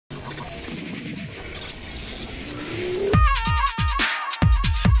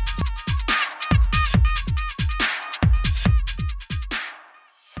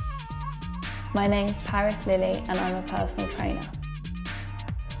My name's Paris Lilly and I'm a personal trainer.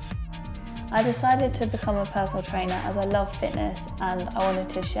 I decided to become a personal trainer as I love fitness and I wanted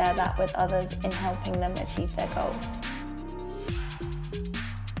to share that with others in helping them achieve their goals.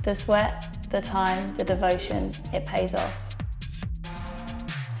 The sweat, the time, the devotion, it pays off.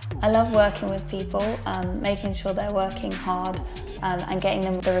 I love working with people and making sure they're working hard and getting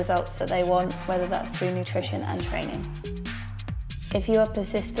them the results that they want, whether that's through nutrition and training. If you are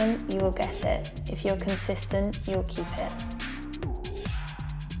persistent, you will get it. If you're consistent, you'll keep it.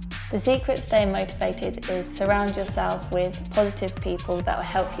 The secret to staying motivated is surround yourself with positive people that will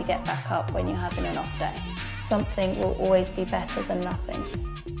help you get back up when you're having an off day. Something will always be better than nothing.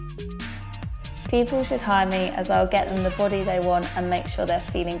 People should hire me as I'll get them the body they want and make sure they're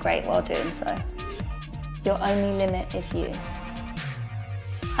feeling great while doing so. Your only limit is you.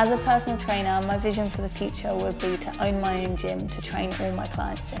 As a personal trainer, my vision for the future would be to own my own gym to train all my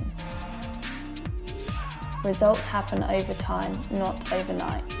clients in. Results happen over time, not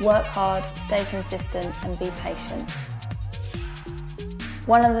overnight. Work hard, stay consistent and be patient.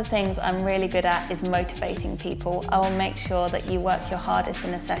 One of the things I'm really good at is motivating people. I will make sure that you work your hardest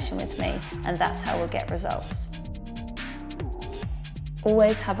in a session with me and that's how we'll get results.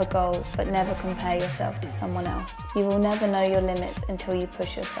 Always have a goal, but never compare yourself to someone else. You will never know your limits until you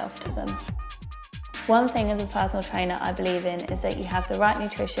push yourself to them. One thing as a personal trainer I believe in is that you have the right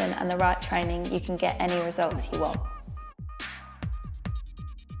nutrition and the right training, you can get any results you want.